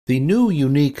The new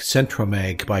unique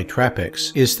Centramag by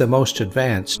Trappex is the most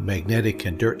advanced magnetic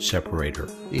and dirt separator.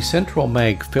 The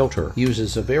Centramag filter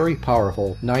uses a very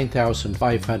powerful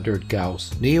 9500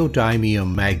 gauss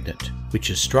neodymuim magnet, which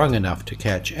is strong enough to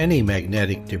catch any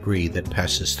magnetic debris that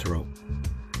passes through.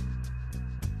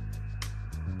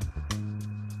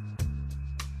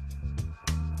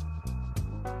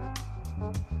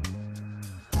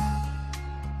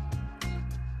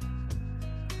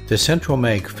 The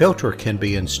Centramag filter can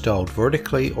be installed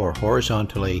vertically or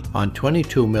horizontally on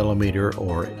 22mm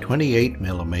or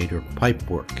 28mm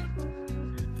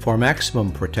pipework. For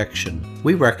maximum protection,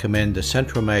 we recommend the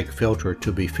Centramag filter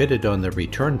to be fitted on the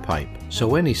return pipe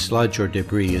so any sludge or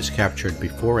debris is captured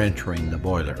before entering the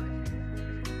boiler.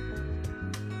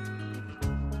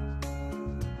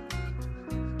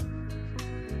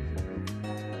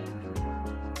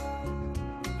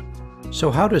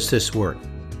 So how does this work?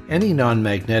 Any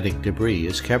non-magnetic debris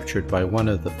is captured by one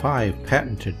of the 5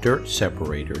 patented dirt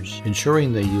separators,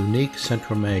 ensuring the unique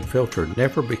Centramag filter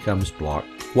never becomes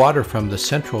blocked. Water from the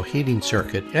central heating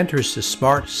circuit enters the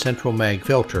smart Centramag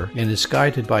filter and is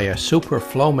guided by a super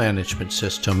flow management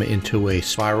system into a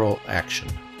spiral action.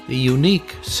 The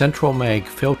unique Centramag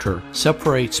filter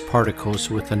separates particles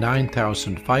with a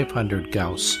 9500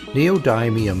 gauss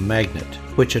neodymium magnet,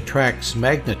 which attracts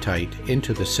magnetite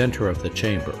into the center of the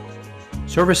chamber.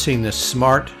 Servicing the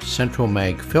smart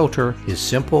Centramag filter is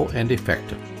simple and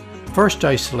effective. First,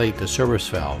 isolate the service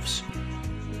valves.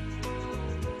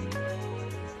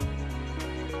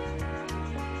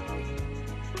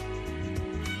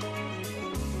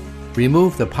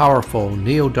 Remove the powerful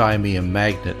neodymium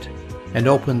magnet and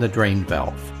open the drain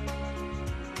valve.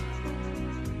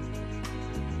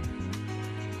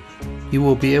 You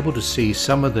will be able to see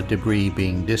some of the debris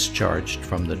being discharged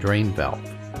from the drain valve.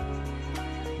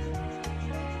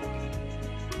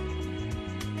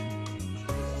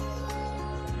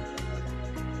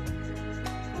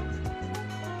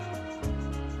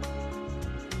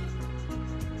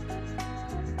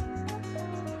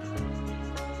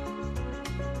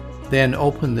 Then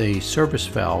open the service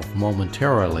valve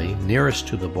momentarily nearest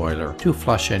to the boiler to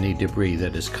flush any debris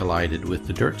that has collided with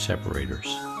the dirt separators.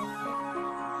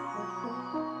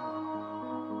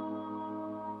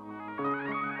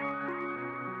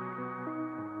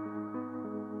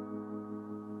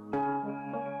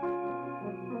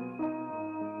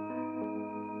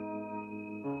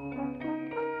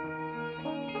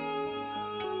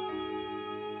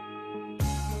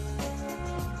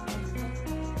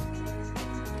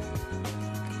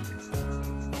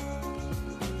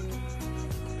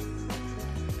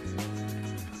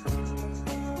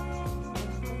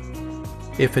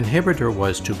 If inhibitor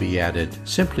was to be added,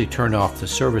 simply turn off the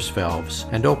service valves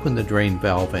and open the drain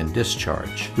valve and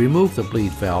discharge. Remove the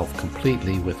bleed valve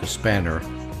completely with a spanner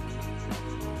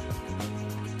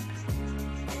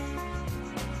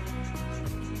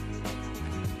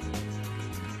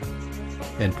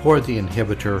and pour the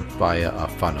inhibitor via a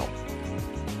funnel.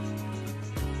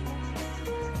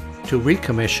 To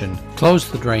recommission,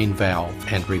 close the drain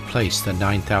valve and replace the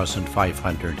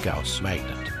 9500 gauss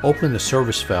magnet. Open the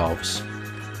service valves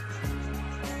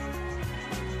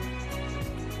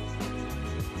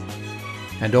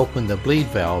and open the bleed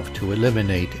valve to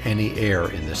eliminate any air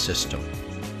in the system.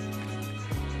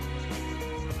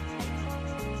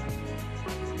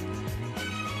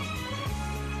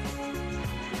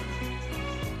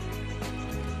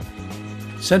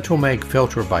 Centramag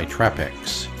filter by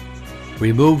Trappex.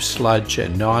 Removes sludge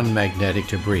and non-magnetic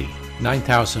debris.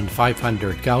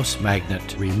 9500 gauss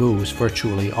magnet removes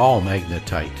virtually all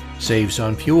magnetite. Saves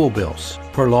on fuel bills.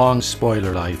 Prolongs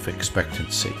spoiler life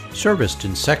expectancy. Serviced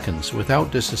in seconds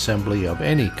without disassembly of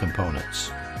any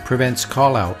components. Prevents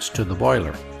callouts to the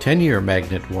boiler. 10-year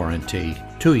magnet warranty,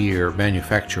 2-year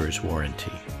manufacturer's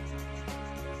warranty.